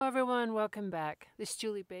welcome back. This is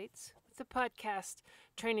Julie Bates with the podcast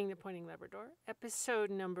Training the Pointing Labrador,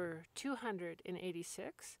 episode number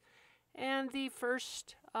 286, and the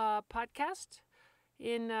first podcast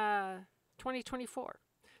in 2024.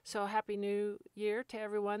 So, Happy New Year to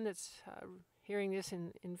everyone that's hearing this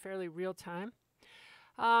in fairly real time.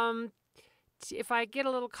 If I get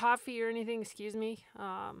a little coffee or anything, excuse me.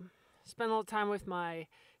 Spent a little time with my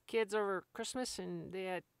kids over Christmas, and they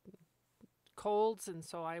had colds, and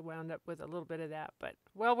so I wound up with a little bit of that, but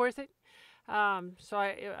well worth it. I'm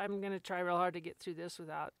going to try real hard to get through this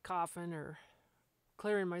without coughing or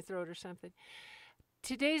clearing my throat or something.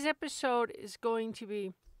 Today's episode is going to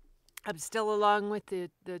be, I'm still along with the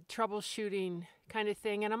troubleshooting kind of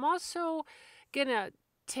thing, and I'm also going to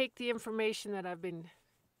take the information that I've been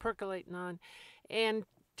percolating on and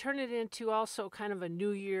turn it into also kind of a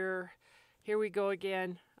new year. Here we go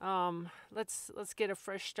again. Let's get a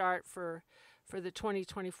fresh start for the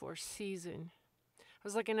 2024 season. I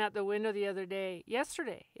was looking out the window the other day.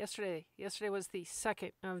 Yesterday was the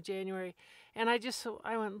 2nd of January, and I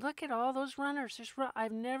went, look at all those runners.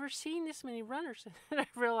 I've never seen this many runners. And I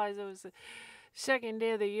realized it was the second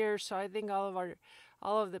day of the year, so I think all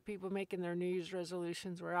of the people making their New Year's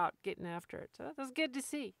resolutions were out getting after it. So that's good to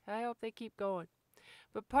see. I hope they keep going.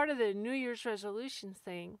 But part of the New Year's resolution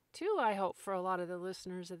thing, too, I hope for a lot of the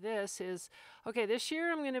listeners of this is, okay, this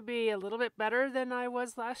year I'm going to be a little bit better than I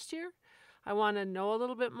was last year. I want to know a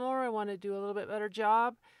little bit more. I want to do a little bit better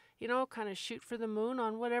job, kind of shoot for the moon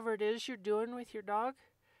on whatever it is you're doing with your dog.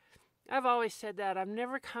 I've always said that. I'm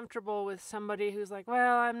never comfortable with somebody who's like,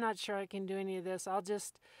 well, I'm not sure I can do any of this. I'll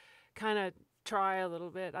just kind of try a little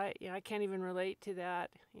bit. I can't even relate to that,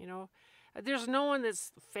 There's no one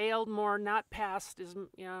that's failed more, not passed.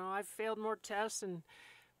 I've failed more tests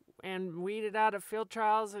and weeded out of field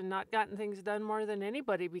trials and not gotten things done more than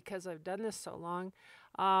anybody because I've done this so long.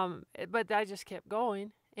 But I just kept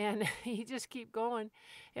going, and you just keep going,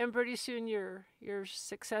 and pretty soon your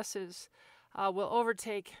successes will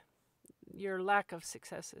overtake your lack of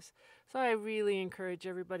successes. So I really encourage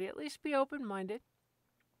everybody, at least be open-minded.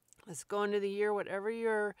 Let's go into the year, whatever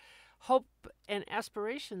your hope and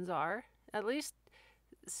aspirations are, at least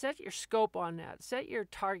set your scope on that. Set your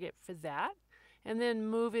target for that, and then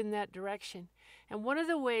move in that direction. And one of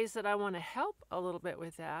the ways that I want to help a little bit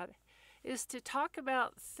with that is to talk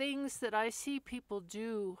about things that I see people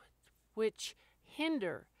do which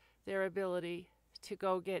hinder their ability to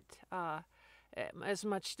go get as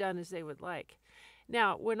much done as they would like.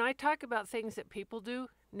 Now, when I talk about things that people do,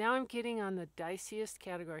 now I'm getting on the diciest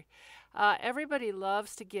category. Everybody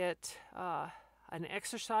loves to get an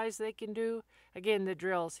exercise they can do. Again, the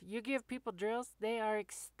drills. You give people drills, they are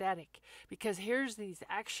ecstatic because here's these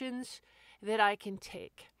actions that I can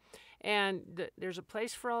take. And there's a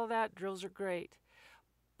place for all that. Drills are great.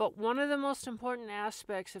 But one of the most important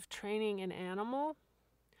aspects of training an animal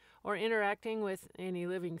or interacting with any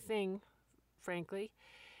living thing, frankly,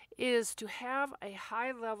 is to have a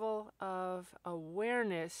high level of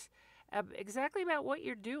awareness exactly about what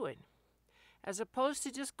you're doing, as opposed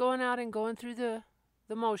to just going out and going through the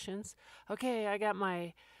motions. Okay, I got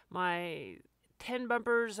my 10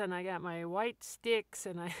 bumpers, and I got my white sticks,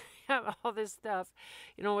 and I have all this stuff,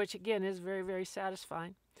 which again is very, very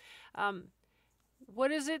satisfying.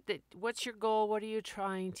 What's your goal? What are you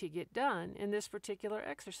trying to get done in this particular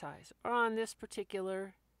exercise or on this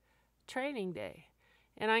particular training day?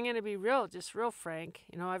 And I'm going to be real frank.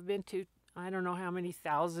 I've been to, I don't know how many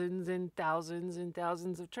thousands and thousands and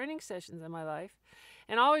thousands of training sessions in my life.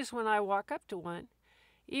 And always when I walk up to one,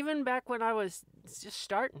 even back when I was just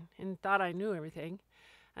starting and thought I knew everything,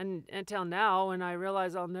 and until now when I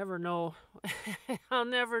realize I'll never know, I'll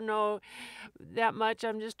never know that much.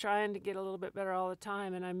 I'm just trying to get a little bit better all the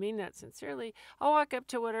time, and I mean that sincerely. I'll walk up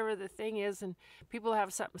to whatever the thing is, and people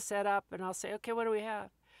have something set up, and I'll say, okay, what do we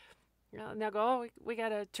have? And they'll go, oh, we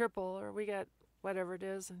got a triple, or we got whatever it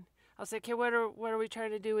is. And I'll say, okay, what are we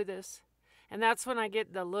trying to do with this? And that's when I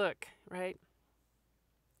get the look, right?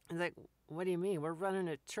 It's like, what do you mean? We're running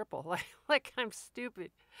a triple, like I'm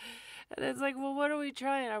stupid. And it's like, well, what are we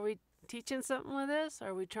trying? Are we teaching something with this?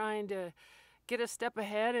 Are we trying to get a step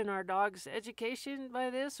ahead in our dog's education by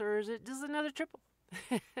this? Or is it just another triple?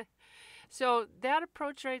 So that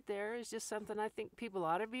approach right there is just something I think people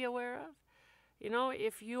ought to be aware of.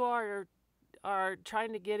 If you are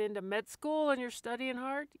trying to get into med school and you're studying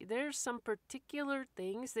hard, there's some particular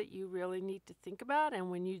things that you really need to think about. And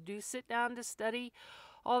when you do sit down to study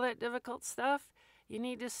all that difficult stuff, you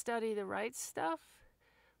need to study the right stuff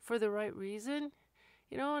for the right reason.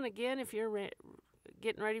 And again, if you're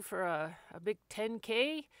getting ready for a big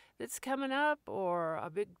 10K that's coming up or a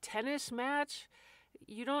big tennis match,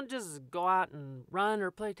 you don't just go out and run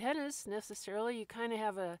or play tennis necessarily. You kind of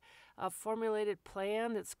have a formulated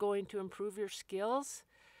plan that's going to improve your skills,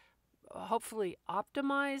 hopefully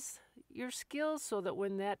optimize your skills so that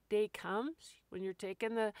when that day comes, when you're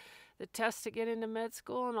taking the test to get into med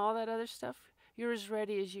school and all that other stuff, you're as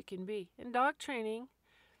ready as you can be. And dog training,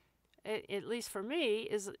 at least for me,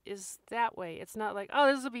 is that way. It's not like,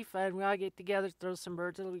 oh, this will be fun. We all get together, throw some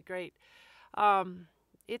birds, it'll be great.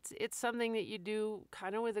 It's something that you do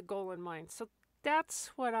kind of with a goal in mind. So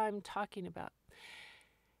that's what I'm talking about.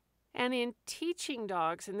 And in teaching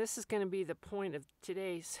dogs, and this is going to be the point of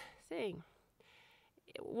today's thing,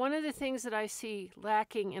 one of the things that I see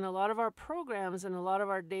lacking in a lot of our programs and a lot of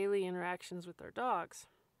our daily interactions with our dogs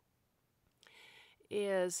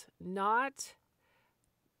is not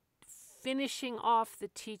finishing off the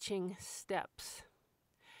teaching steps.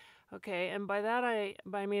 Okay, and by that I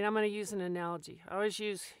mean I'm going to use an analogy. I always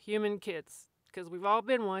use human kids because we've all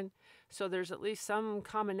been one, so there's at least some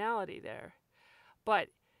commonality there. But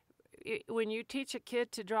when you teach a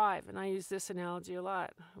kid to drive, and I use this analogy a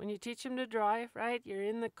lot, when you teach them to drive, right, you're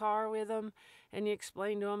in the car with them and you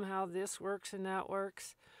explain to them how this works and that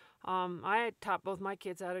works. I had taught both my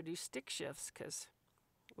kids how to do stick shifts because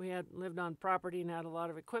we had lived on property and had a lot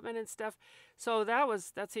of equipment and stuff. So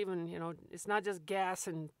that's even, it's not just gas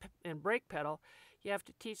and brake pedal. You have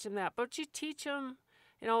to teach them that. But you teach them,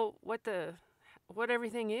 what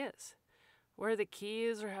everything is, where the key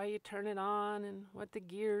is or how you turn it on and what the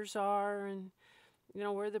gears are and,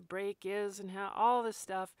 where the brake is and how all this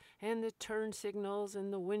stuff and the turn signals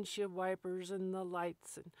and the windshield wipers and the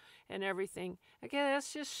lights and everything. Okay,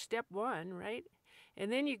 that's just step one, right?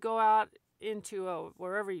 And then you go out into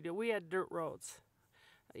wherever you do. We had dirt roads.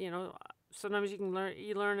 Sometimes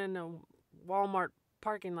you learn in a Walmart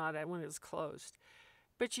parking lot when it's closed.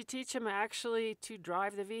 But you teach them actually to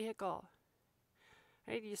drive the vehicle.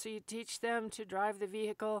 Right? So you teach them to drive the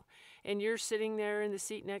vehicle and you're sitting there in the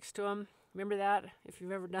seat next to them. Remember that? If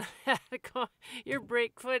you've ever done that, your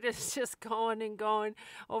brake foot is just going and going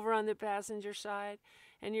over on the passenger side.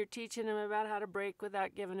 And you're teaching them about how to brake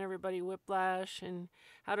without giving everybody whiplash and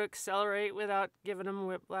how to accelerate without giving them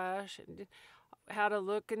whiplash and how to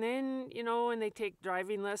look. And then, when they take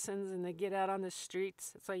driving lessons and they get out on the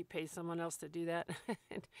streets, that's why you pay someone else to do that.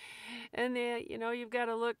 and they, you've got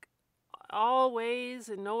to look all ways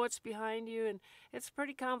and know what's behind you. And it's a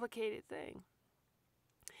pretty complicated thing.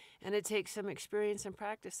 And it takes some experience and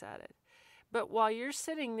practice at it. But while you're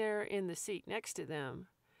sitting there in the seat next to them,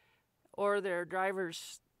 or their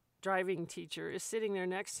driving teacher is sitting there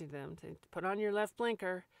next to them, to put on your left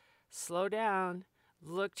blinker, slow down,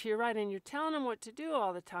 look to your right, and you're telling them what to do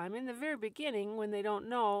all the time. In the very beginning, when they don't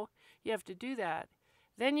know, you have to do that.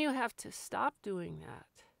 Then you have to stop doing that.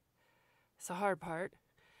 It's the hard part.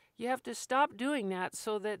 You have to stop doing that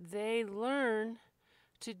so that they learn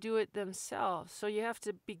to do it themselves. So you have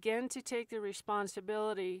to begin to take the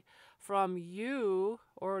responsibility from you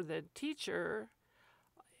or the teacher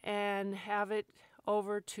and have it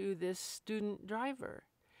over to this student driver.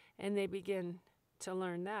 And they begin to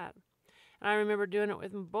learn that. And I remember doing it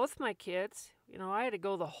with both my kids. I had to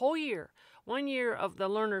go the whole year, 1 year of the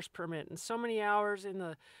learner's permit and so many hours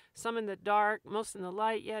some in the dark, most in the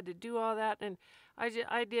light. You had to do all that. And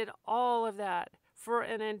I did all of that for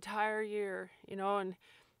an entire year, and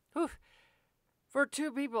for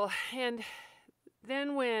two people. And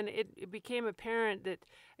then when it became apparent that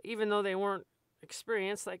even though they weren't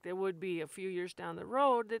experienced like they would be a few years down the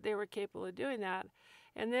road, that they were capable of doing that.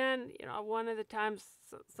 And then, one of the times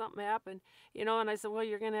something happened, and I said, well,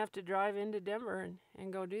 you're going to have to drive into Denver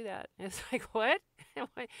and go do that. And it's like, what?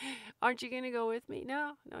 Aren't you going to go with me?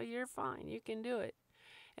 No, you're fine. You can do it.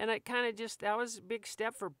 And I kind of that was a big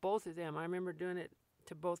step for both of them. I remember doing it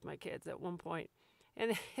to both my kids at one point.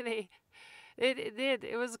 And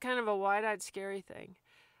it was kind of a wide-eyed, scary thing.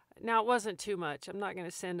 Now, it wasn't too much. I'm not going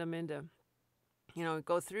to send them into,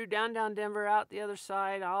 go through downtown Denver, out the other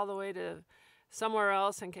side, all the way to somewhere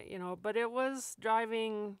else. And, but it was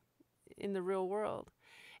driving in the real world.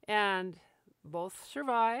 And both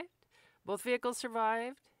survived. Both vehicles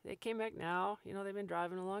survived. They came back now. They've been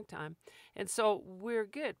driving a long time. And so we're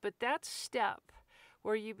good. But that step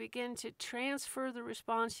where you begin to transfer the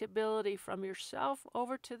responsibility from yourself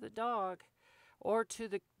over to the dog or to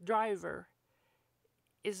the driver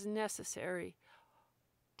is necessary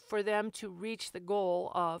for them to reach the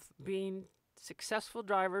goal of being successful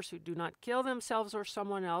drivers who do not kill themselves or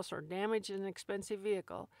someone else or damage an expensive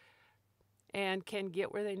vehicle and can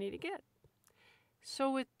get where they need to get.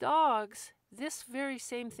 So with dogs, this very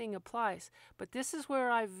same thing applies. But this is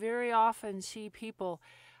where I very often see people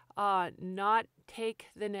not take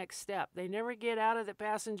the next step. They never get out of the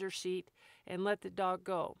passenger seat and let the dog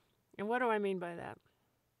go. And what do I mean by that?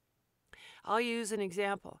 I'll use an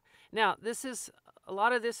example. Now, a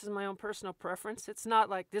lot of this is my own personal preference. It's not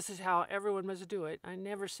like this is how everyone must do it. I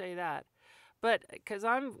never say that. But because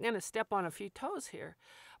I'm going to step on a few toes here.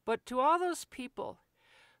 But to all those people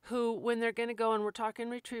who, when they're going to go, and we're talking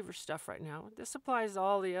retriever stuff right now, this applies to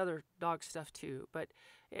all the other dog stuff too, but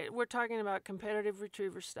we're talking about competitive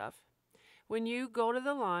retriever stuff. When you go to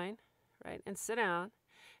the line, right, and sit down,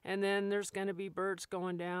 and then there's going to be birds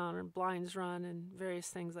going down and blinds run and various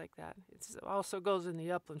things like that. It also goes in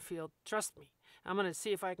the upland field. Trust me. I'm going to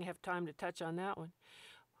see if I can have time to touch on that one.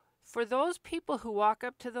 For those people who walk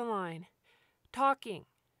up to the line, talking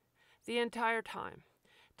the entire time,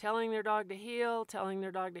 telling their dog to heel, telling their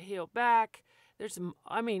dog to heel back. It's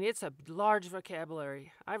a large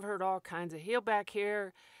vocabulary. I've heard all kinds of heel back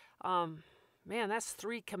here. Man, that's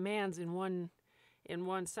 3 commands in one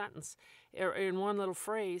sentence, or in one little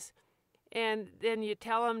phrase. And then you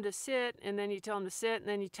tell them to sit, and then you tell them to sit, and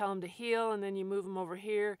then you tell them to heel, and then you move them over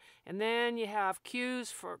here. And then you have cues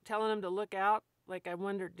for telling them to look out. Like, I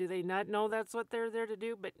wonder, do they not know that's what they're there to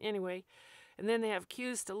do? But anyway, and then they have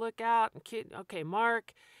cues to look out, and okay,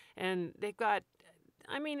 mark. And they've got,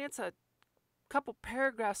 it's a couple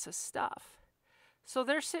paragraphs of stuff. So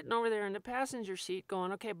they're sitting over there in the passenger seat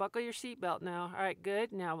going, okay, buckle your seatbelt now. All right,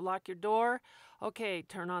 good. Now lock your door. Okay,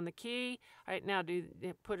 turn on the key. All right, now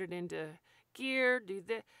put it into gear.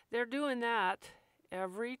 They're doing that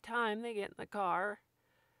every time they get in the car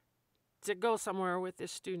to go somewhere with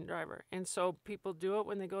this student driver. And so people do it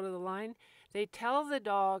when they go to the line. They tell the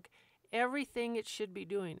dog everything it should be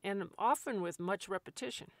doing, and often with much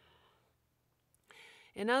repetition.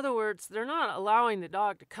 In other words, they're not allowing the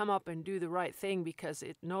dog to come up and do the right thing because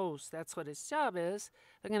it knows that's what its job is.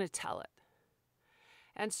 They're going to tell it.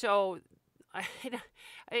 And so,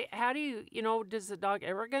 how do does the dog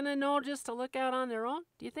ever going to know just to look out on their own,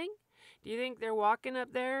 do you think? Do you think they're walking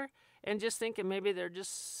up there and just thinking maybe they're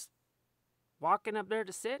just walking up there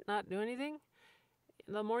to sit, not do anything?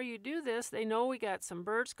 The more you do this, they know we got some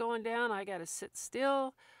birds going down. I got to sit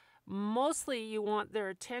still. Mostly you want their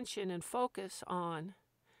attention and focus on,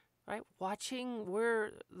 right, watching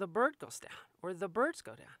where the bird goes down, where the birds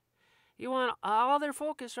go down. You want all their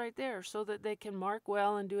focus right there so that they can mark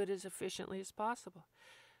well and do it as efficiently as possible.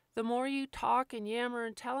 The more you talk and yammer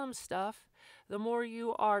and tell them stuff, the more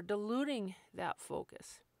you are diluting that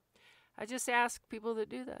focus. I just ask people that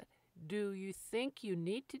do that. Do you think you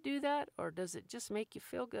need to do that, or does it just make you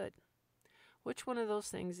feel good? Which one of those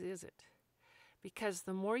things is it? Because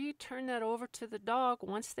the more you turn that over to the dog,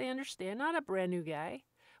 once they understand, not a brand new guy,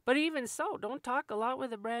 but even so, don't talk a lot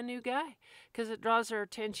with a brand new guy because it draws their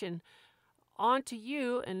attention onto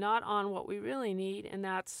you and not on what we really need, and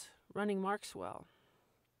that's running marks well.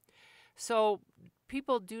 So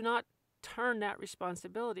people do not turn that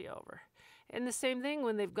responsibility over. And the same thing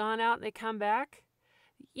when they've gone out and they come back,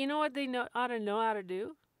 you know what they ought to know how to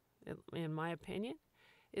do, in my opinion,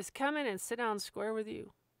 is come in and sit down square with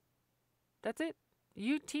you. That's it.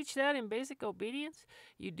 You teach that in basic obedience.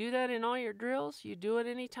 You do that in all your drills. You do it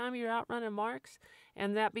anytime you're out running marks,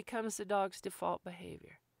 and that becomes the dog's default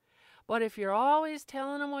behavior. But if you're always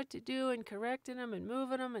telling them what to do and correcting them and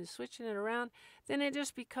moving them and switching it around, then it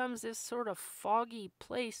just becomes this sort of foggy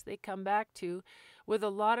place they come back to with a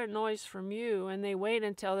lot of noise from you, and they wait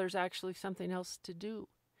until there's actually something else to do.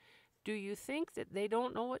 Do you think that they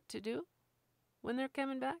don't know what to do when they're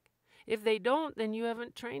coming back? If they don't, then you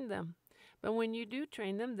haven't trained them. But when you do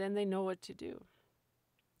train them, then they know what to do.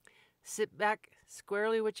 Sit back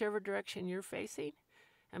squarely whichever direction you're facing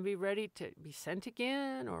and be ready to be sent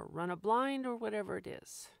again or run a blind or whatever it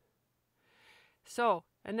is. So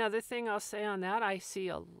another thing I'll say on that, I see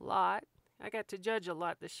a lot. I got to judge a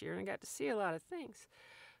lot this year and I got to see a lot of things.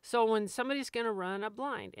 So when somebody's going to run a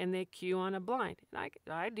blind and they cue on a blind, and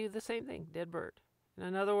I do the same thing, dead bird.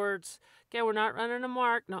 In other words, okay, we're not running a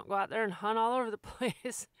mark. Don't go out there and hunt all over the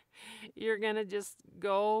place. You're going to just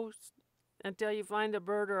go until you find the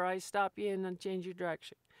bird or I stop you and then change your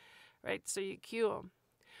direction, right? So you cue them.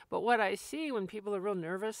 But what I see when people are real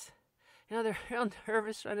nervous, they're real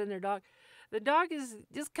nervous running their dog. The dog is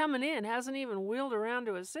just coming in, hasn't even wheeled around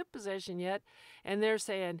to a sit position yet, and they're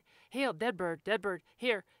saying, heel, dead bird,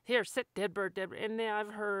 here, sit, dead bird. And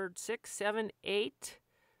I've heard 6, 7, 8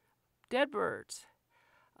 dead birds.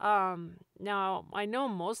 Now, I know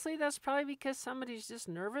mostly that's probably because somebody's just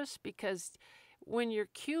nervous, because when you're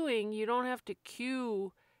cueing, you don't have to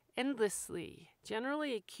cue endlessly.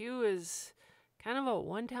 Generally, a cue is kind of a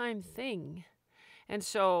one-time thing. And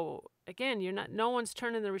so again, no one's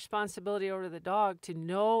turning the responsibility over to the dog to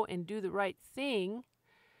know and do the right thing.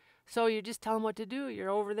 So you just tell them what to do. You're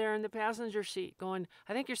over there in the passenger seat going,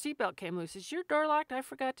 I think your seatbelt came loose. Is your door locked? I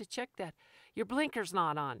forgot to check that. Your blinker's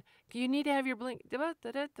not on. You need to have your blink.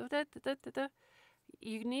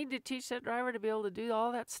 You need to teach that driver to be able to do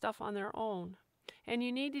all that stuff on their own. And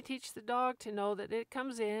you need to teach the dog to know that it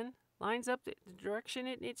comes in, lines up the direction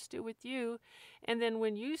it needs to with you. And then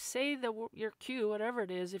when you say your cue, whatever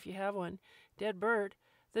it is, if you have one, dead bird,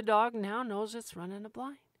 the dog now knows it's running a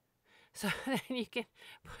blind. So then you can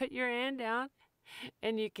put your hand down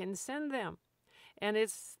and you can send them. And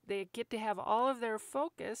they get to have all of their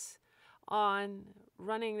focus on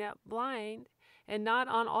running that blind and not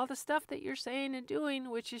on all the stuff that you're saying and doing,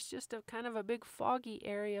 which is just a kind of a big foggy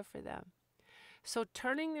area for them. So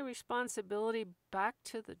turning the responsibility back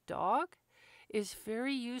to the dog is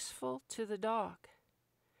very useful to the dog.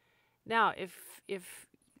 Now, if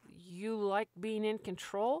you like being in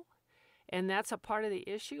control, and that's a part of the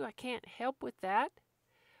issue, I can't help with that,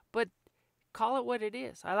 but call it what it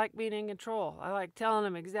is. I like being in control. I like telling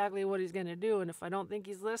him exactly what he's going to do, and if I don't think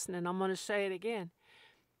he's listening, I'm going to say it again.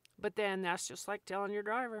 But then that's just like telling your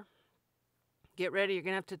driver, get ready, you're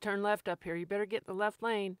going to have to turn left up here. You better get in the left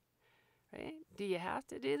lane. Right? Do you have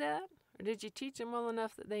to do that? Or did you teach them well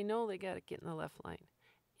enough that they know they got to get in the left lane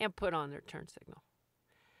and put on their turn signal?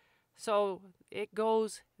 So it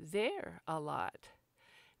goes there a lot.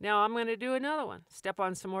 Now I'm going to do another one. Step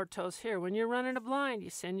on some more toes here. When you're running a blind, you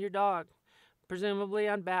send your dog, presumably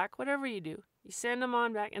on back, whatever you do. You send them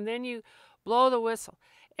on back, and then you blow the whistle.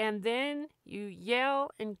 And then you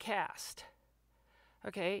yell and cast.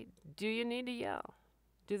 Okay, do you need to yell?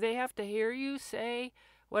 Do they have to hear you say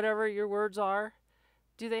whatever your words are?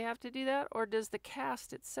 Do they have to do that? Or does the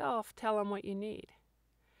cast itself tell them what you need?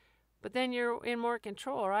 But then you're in more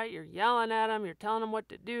control, right? You're yelling at them, you're telling them what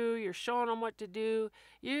to do, you're showing them what to do.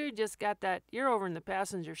 You just got that, you're over in the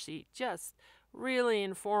passenger seat, just really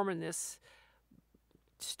informing this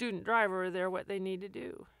student driver there what they need to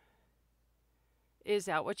do. Is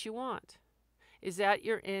that what you want? Is that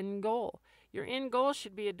your end goal? Your end goal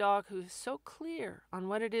should be a dog who's so clear on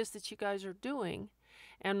what it is that you guys are doing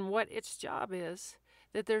and what its job is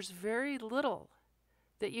that there's very little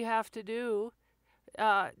that you have to do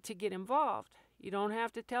to get involved. You don't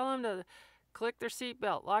have to tell them to click their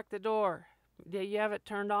seatbelt, lock the door. Did you have it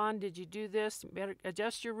turned on? Did you do this? Better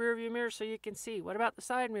adjust your rear view mirror so you can see. What about the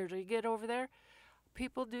side mirrors? Will you get over there?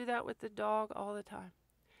 People do that with the dog all the time.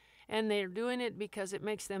 And they're doing it because it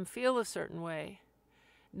makes them feel a certain way,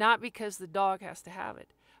 not because the dog has to have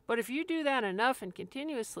it. But if you do that enough and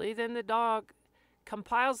continuously, then the dog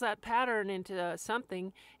compiles that pattern into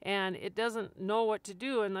something, and it doesn't know what to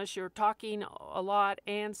do unless you're talking a lot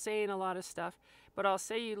and saying a lot of stuff. But I'll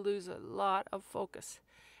say you lose a lot of focus.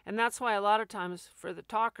 And that's why a lot of times for the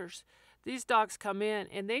talkers, these dogs come in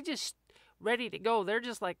and they just ready to go. They're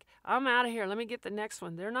just like, I'm out of here. Let me get the next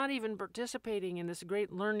one. They're not even participating in this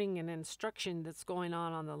great learning and instruction that's going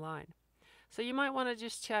on the line. So you might want to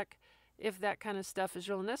just check if that kind of stuff is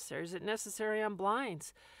real necessary. Is it necessary on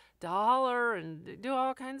blinds to holler and do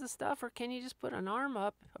all kinds of stuff, or can you just put an arm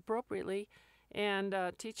up appropriately and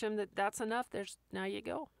teach them that that's enough? Now you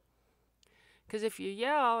go. Because if you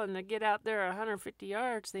yell and they get out there 150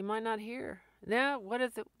 yards, they might not hear. Now,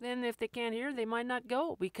 then if they can't hear, they might not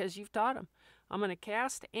go because you've taught them. I'm going to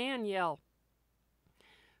cast and yell.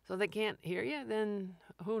 So they can't hear you, then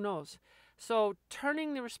who knows? So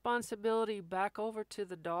turning the responsibility back over to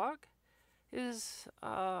the dog is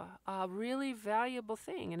a really valuable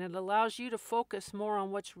thing, and it allows you to focus more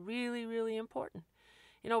on what's really, really important.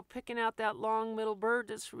 You know, picking out that long middle bird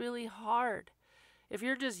that's really hard. If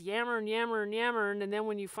you're just yammering, and then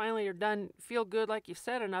when you finally are done, feel good like you've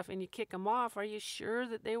said enough, and you kick them off, are you sure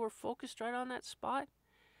that they were focused right on that spot?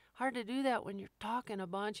 Hard to do that when you're talking a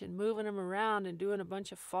bunch and moving them around and doing a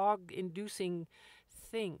bunch of fog-inducing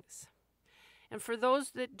things. And for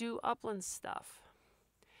those that do upland stuff,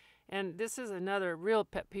 and this is another real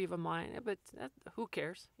pet peeve of mine, but who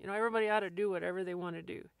cares? You know, everybody ought to do whatever they want to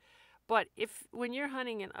do. But when you're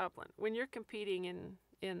hunting in upland, when you're competing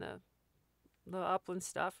in the upland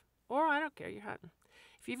stuff, or I don't care, you're hunting.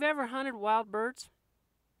 If you've ever hunted wild birds,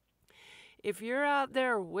 if you're out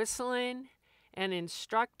there whistling and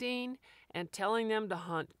instructing and telling them to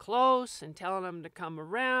hunt close and telling them to come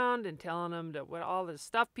around and telling them to what all the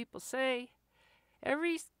stuff people say,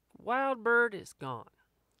 every wild bird is gone.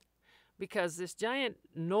 Because this giant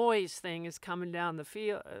noise thing is coming down the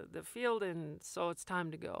field, and so it's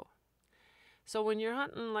time to go. So when you're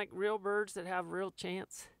hunting like real birds that have real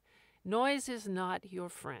chance, noise is not your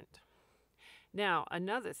friend. Now,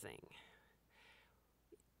 another thing.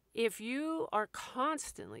 If you are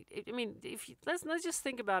constantly, I mean, if you, let's just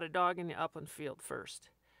think about a dog in the upland field first.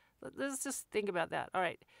 Let's just think about that. All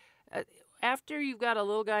right. Uh, After you've got a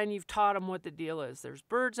little guy and you've taught him what the deal is, there's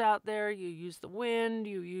birds out there, you use the wind,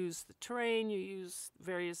 you use the terrain, you use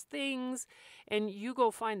various things, and you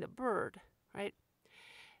go find the bird, right?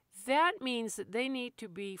 That means that they need to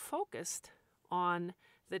be focused on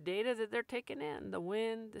the data that they're taking in, the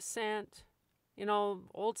wind, the scent,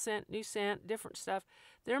 old scent, new scent, different stuff.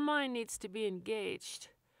 Their mind needs to be engaged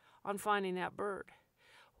on finding that bird.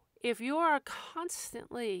 If you are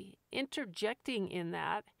constantly interjecting in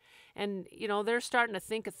that, and they're starting to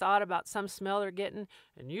think a thought about some smell they're getting,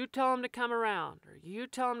 and you tell them to come around, or you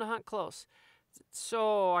tell them to hunt close.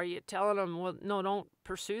 So are you telling them, well, no, don't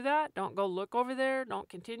pursue that, don't go look over there, don't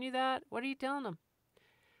continue that? What are you telling them?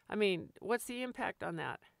 I mean, what's the impact on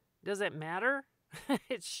that? Does it matter?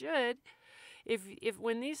 It should. If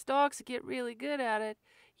when these dogs get really good at it,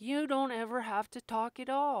 you don't ever have to talk at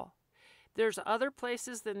all. There's other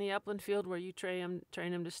places than the upland field where you train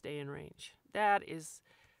them to stay in range. That is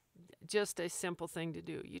just a simple thing to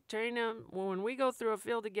do. You train them. When we go through a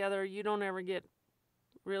field together, you don't ever get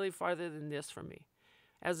really farther than this from me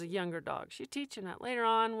as a younger dog. You teach them that. Later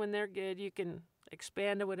on, when they're good, you can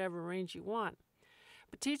expand to whatever range you want.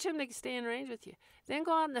 But teach them to stay in range with you. Then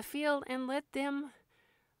go out in the field and let them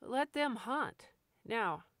hunt.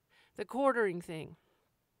 Now, the quartering thing.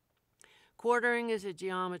 Quartering is a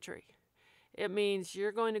geometry. It means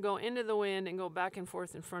you're going to go into the wind and go back and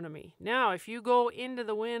forth in front of me. Now, if you go into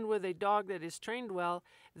the wind with a dog that is trained well,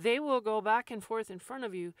 they will go back and forth in front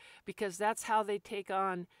of you because that's how they take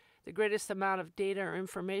on the greatest amount of data or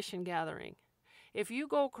information gathering. If you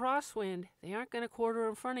go crosswind, they aren't going to quarter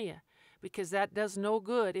in front of you because that does no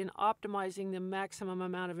good in optimizing the maximum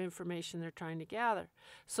amount of information they're trying to gather.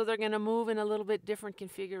 So they're going to move in a little bit different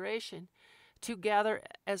configuration to gather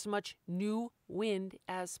as much new wind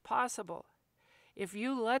as possible. If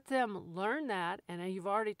you let them learn that, and you've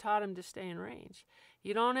already taught them to stay in range,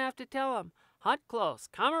 you don't have to tell them, hunt close,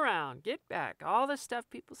 come around, get back, all the stuff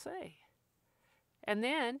people say. And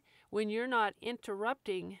then, when you're not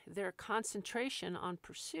interrupting their concentration on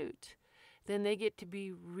pursuit, then they get to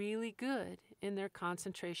be really good in their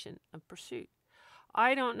concentration on pursuit.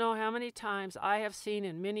 I don't know how many times I have seen,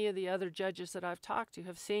 and many of the other judges that I've talked to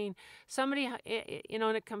have seen, somebody, in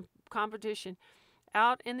a competition,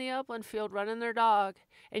 out in the upland field running their dog,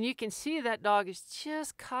 and you can see that dog is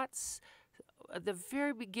just caught the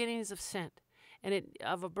very beginnings of scent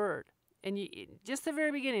of a bird, and just the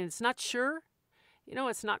very beginning. It's not sure,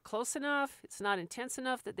 it's not close enough, it's not intense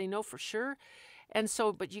enough that they know for sure, and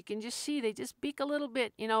so, but you can just see they just beak a little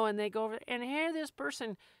bit, and they go over and here this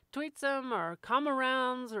person tweets them or come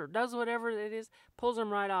arounds or does whatever it is, pulls them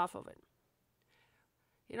right off of it.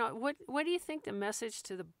 What do you think the message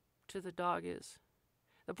to the dog is?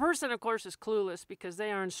 The person, of course, is clueless because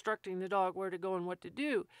they are instructing the dog where to go and what to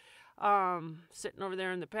do. Sitting over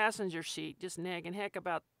there in the passenger seat, just nagging heck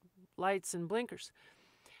about lights and blinkers.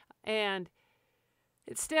 And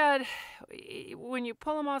instead, when you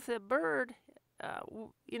pull them off the bird,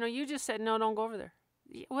 you just said, no, don't go over there.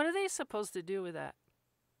 What are they supposed to do with that?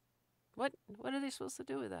 What are they supposed to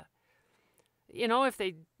do with that? If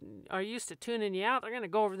they are used to tuning you out, they're going to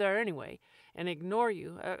go over there anyway and ignore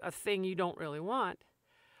you, a thing you don't really want.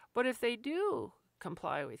 But if they do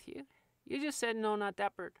comply with you, you just said, no, not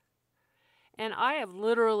that bird. And I have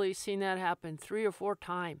literally seen that happen 3 or 4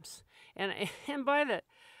 times. And by the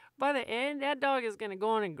end, that dog is going to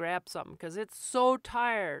go in and grab something because it's so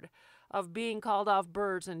tired of being called off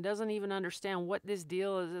birds and doesn't even understand what this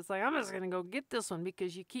deal is. It's like, I'm just going to go get this one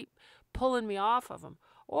because you keep pulling me off of them.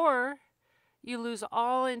 Or you lose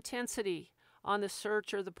all intensity on the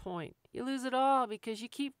search or the point. You lose it all because you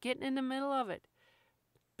keep getting in the middle of it.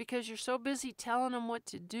 Because you're so busy telling them what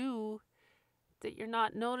to do that you're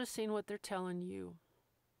not noticing what they're telling you.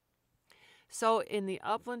 So in the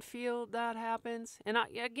upland field, that happens. And I'm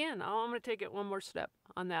going to take it one more step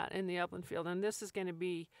on that in the upland field. And this is going to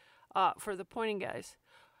be for the pointing guys.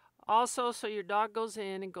 Also, so your dog goes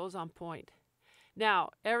in and goes on point. Now,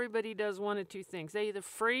 everybody does one of 2 things. They either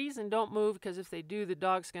freeze and don't move because if they do, the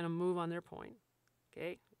dog's going to move on their point.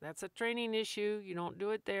 Okay, that's a training issue. You don't do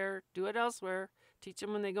it there. Do it elsewhere. Teach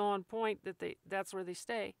them when they go on point that's where they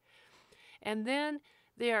stay. And then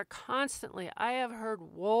they are constantly, I have heard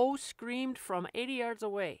whoa screamed from 80 yards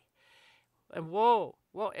away. And whoa,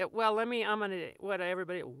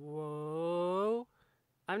 everybody, whoa.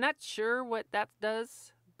 I'm not sure what that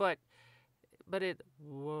does, but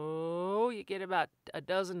whoa, you get about a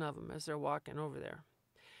dozen of them as they're walking over there.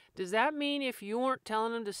 Does that mean if you weren't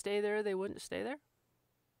telling them to stay there, they wouldn't stay there?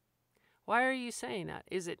 Why are you saying that?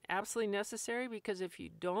 Is it absolutely necessary? Because if you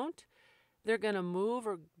don't, they're going to move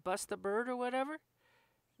or bust a bird or whatever.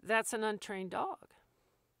 That's an untrained dog.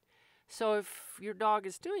 So if your dog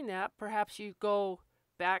is doing that, perhaps you go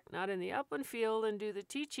back, not in the upland field, and do the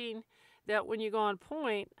teaching that when you go on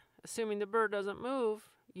point, assuming the bird doesn't move,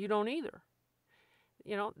 you don't either.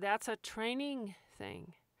 That's a training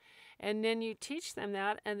thing. And then you teach them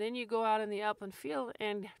that, and then you go out in the upland field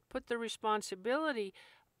and put the responsibility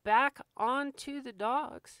back onto the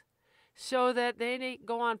dogs so that they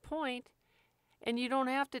go on point, and you don't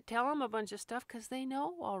have to tell them a bunch of stuff because they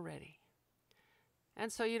know already.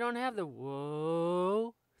 And so you don't have the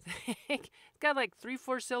whoa thing. It's got like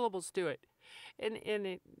 3-4 syllables to it. And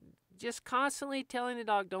it just constantly telling the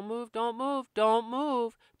dog, don't move, don't move, don't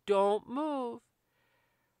move, don't move.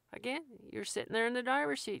 Again, you're sitting there in the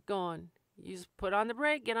driver's seat going, you just put on the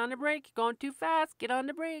brake, get on the brake, you're going too fast, get on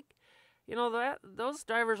the brake. Those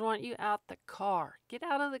drivers want you out the car. Get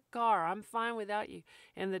out of the car. I'm fine without you.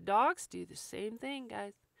 And the dogs do the same thing,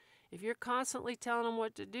 guys. If you're constantly telling them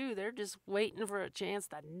what to do, they're just waiting for a chance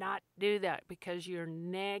to not do that because you're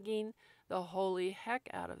nagging the holy heck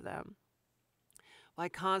out of them by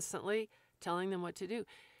constantly telling them what to do.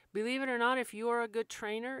 Believe it or not, if you are a good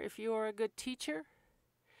trainer, if you are a good teacher,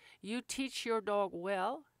 you teach your dog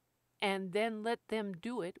well and then let them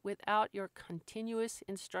do it without your continuous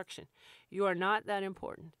instruction. You are not that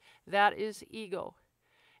important. That is ego.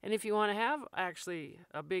 And if you want to have actually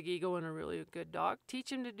a big ego and a really good dog, teach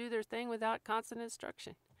them to do their thing without constant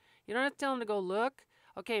instruction. You don't have to tell them to go look,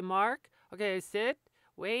 okay, mark, okay, sit,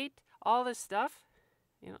 wait, all this stuff.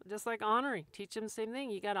 Just like honoring. Teach them the same thing.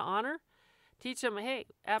 You got to honor. Teach them, hey,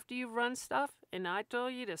 after you've run stuff and I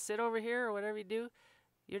told you to sit over here or whatever you do,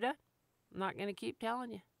 you're done. I'm not going to keep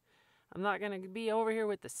telling you. I'm not going to be over here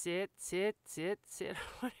with the sit, sit, sit, sit,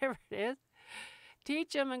 whatever it is.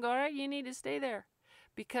 Teach them and go, all right, you need to stay there.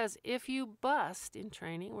 Because if you bust in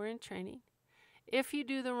training, we're in training, if you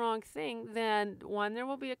do the wrong thing, then 1, there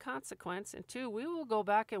will be a consequence, and 2, we will go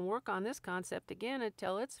back and work on this concept again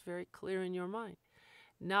until it's very clear in your mind.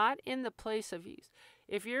 Not in the place of use.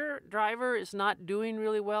 If your driver is not doing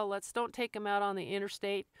really well, don't take him out on the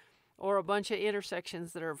interstate or a bunch of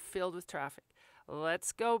intersections that are filled with traffic.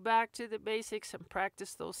 Let's go back to the basics and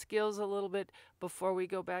practice those skills a little bit before we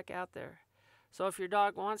go back out there. So if your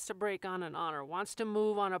dog wants to brake on an honor, wants to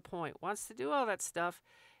move on a point, wants to do all that stuff,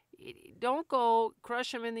 don't go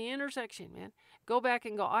crush him in the intersection, man. Go back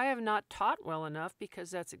and go, I have not taught well enough,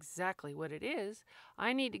 because that's exactly what it is.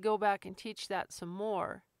 I need to go back and teach that some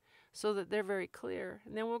more so that they're very clear.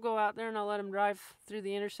 And then we'll go out there and I'll let them drive through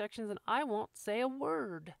the intersections and I won't say a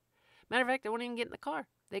word. Matter of fact, I won't even get in the car.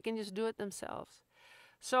 They can just do it themselves.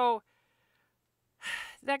 So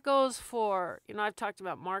that goes for, I've talked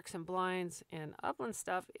about marks and blinds and upland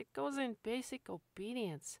stuff. It goes in basic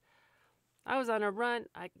obedience. I was on a run.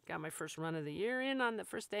 I got my first run of the year in on the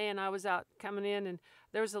first day, and I was out coming in, and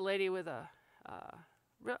there was a lady with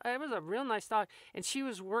it was a real nice dog, and she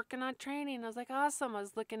was working on training. I was like, awesome. I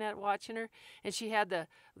was looking at watching her, and she had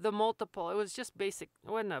the multiple. It was just basic.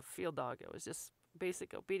 It wasn't a field dog. It was just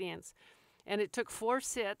basic obedience. And it took 4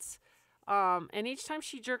 sits, and each time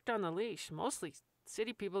she jerked on the leash, mostly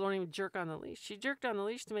city people don't even jerk on the leash. She jerked on the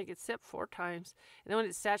leash to make it sit 4 times, and then when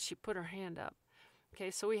it sat, she put her hand up. Okay,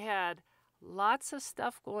 so we had lots of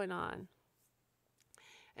stuff going on.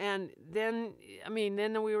 And then,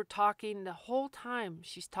 then we were talking the whole time.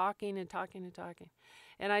 She's talking and talking and talking.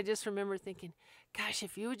 And I just remember thinking, gosh,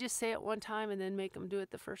 if you would just say it one time and then make them do it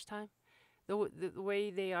the first time, the way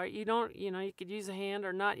they are. You don't, you could use a hand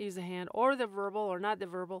or not use a hand, or the verbal or not the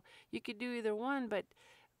verbal. You could do either one, but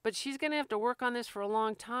she's going to have to work on this for a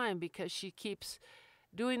long time, because she keeps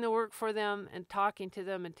doing the work for them and talking to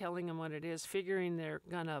them and telling them what it is, figuring they're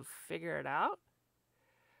going to figure it out.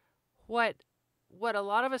 What a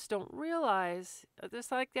lot of us don't realize,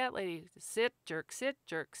 just like that lady, sit, jerk,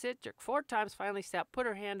 4 times, finally sat, put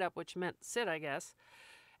her hand up, which meant sit, I guess,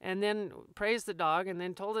 and then praised the dog, and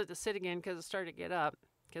then told it to sit again because it started to get up,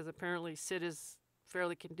 because apparently sit is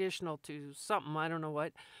fairly conditional to something, I don't know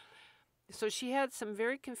what. So she had some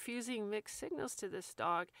very confusing mixed signals to this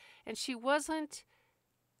dog, and she wasn't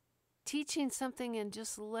teaching something and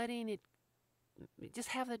just letting it, just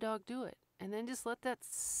have the dog do it, and then just let that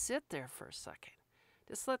sit there for a second.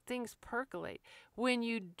 Just let things percolate. When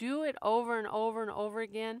you do it over and over and over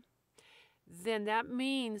again, then that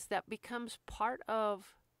means that becomes part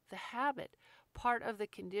of the habit, part of the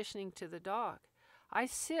conditioning to the dog. I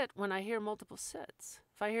sit when I hear multiple sits.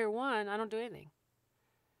 If I hear one, I don't do anything.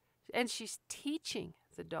 And she's teaching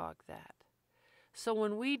the dog that. So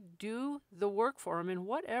when we do the work for them in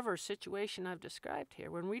whatever situation I've described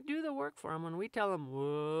here, when we do the work for them, when we tell them,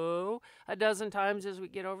 whoa, a dozen times as we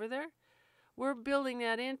get over there, we're building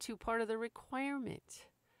that into part of the requirement.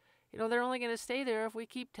 They're only going to stay there if we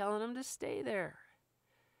keep telling them to stay there.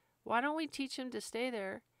 Why don't we teach them to stay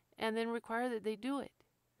there and then require that they do it?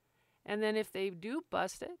 And then if they do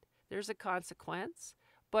bust it, there's a consequence.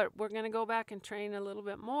 But we're going to go back and train a little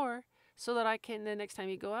bit more so that the next time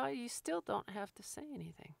you go out, you still don't have to say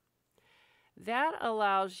anything. That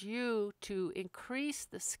allows you to increase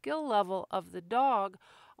the skill level of the dog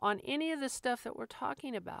on any of the stuff that we're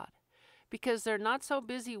talking about, because they're not so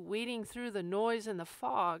busy wading through the noise and the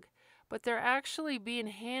fog, but they're actually being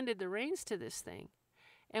handed the reins to this thing.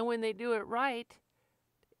 And when they do it right,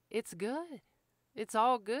 it's good. It's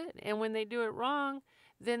all good. And when they do it wrong,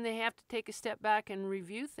 then they have to take a step back and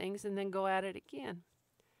review things and then go at it again.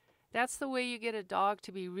 That's the way you get a dog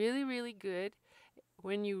to be really, really good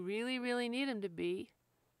when you really, really need them to be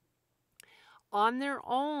on their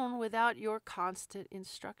own without your constant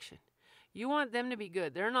instruction. You want them to be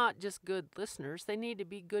good. They're not just good listeners. They need to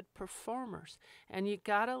be good performers. And you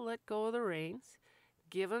got to let go of the reins,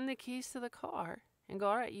 give them the keys to the car, and go,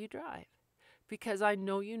 all right, you drive, because I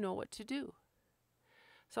know you know what to do.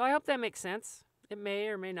 So I hope that makes sense. It may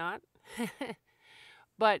or may not.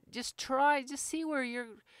 But just see where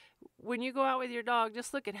when you go out with your dog,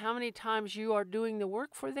 just look at how many times you are doing the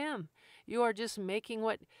work for them. You are just making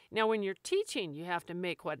now when you're teaching, you have to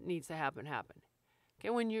make what needs to happen. Okay,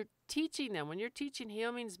 when you're teaching them, when you're teaching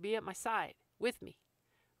heel means be at my side with me,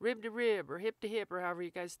 rib to rib or hip to hip or however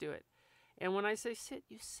you guys do it. And when I say sit,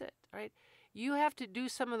 you sit, right? You have to do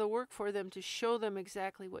some of the work for them to show them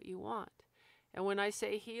exactly what you want. And when I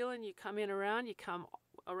say heel and you come around, you come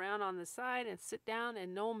around on the side and sit down,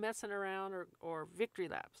 and no messing around or victory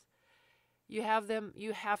laps. You have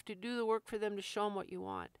to do the work for them to show them what you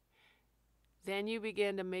want. Then you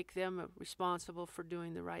begin to make them responsible for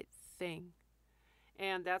doing the right thing.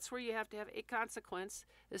 And that's where you have to have a consequence.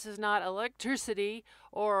 This is not electricity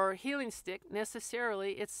or healing stick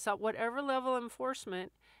necessarily. It's whatever level of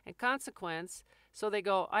enforcement and consequence. So they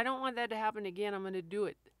go, I don't want that to happen again. I'm going to do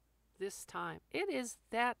it this time. It is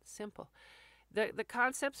that simple. The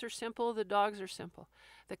concepts are simple. The dogs are simple.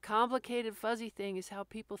 The complicated, fuzzy thing is how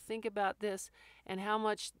people think about this and how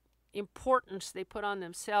much importance they put on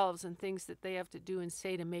themselves and things that they have to do and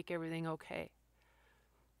say to make everything okay.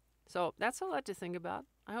 So that's a lot to think about.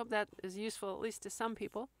 I hope that is useful, at least to some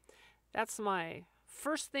people. That's my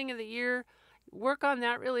first thing of the year. Work on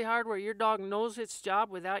that really hard, where your dog knows its job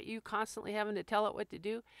without you constantly having to tell it what to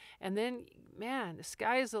do. And then, man, the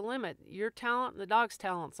sky is the limit. Your talent and the dog's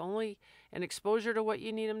talent's only an exposure to what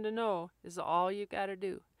you need them to know is all you got to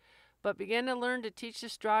do. But begin to learn to teach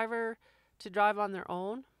this driver to drive on their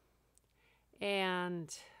own.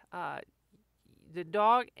 And the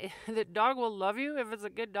dog will love you. If it's a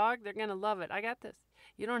good dog, they're going to love it. I got this.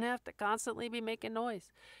 You don't have to constantly be making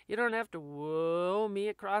noise. You don't have to whoa me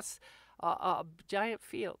across a giant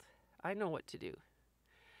field. I know what to do.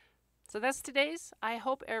 So that's today's. I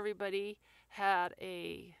hope everybody had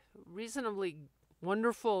a reasonably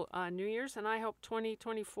wonderful New Year's, and I hope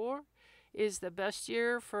 2024 is the best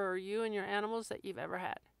year for you and your animals that you've ever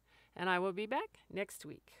had. And I will be back next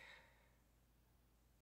week.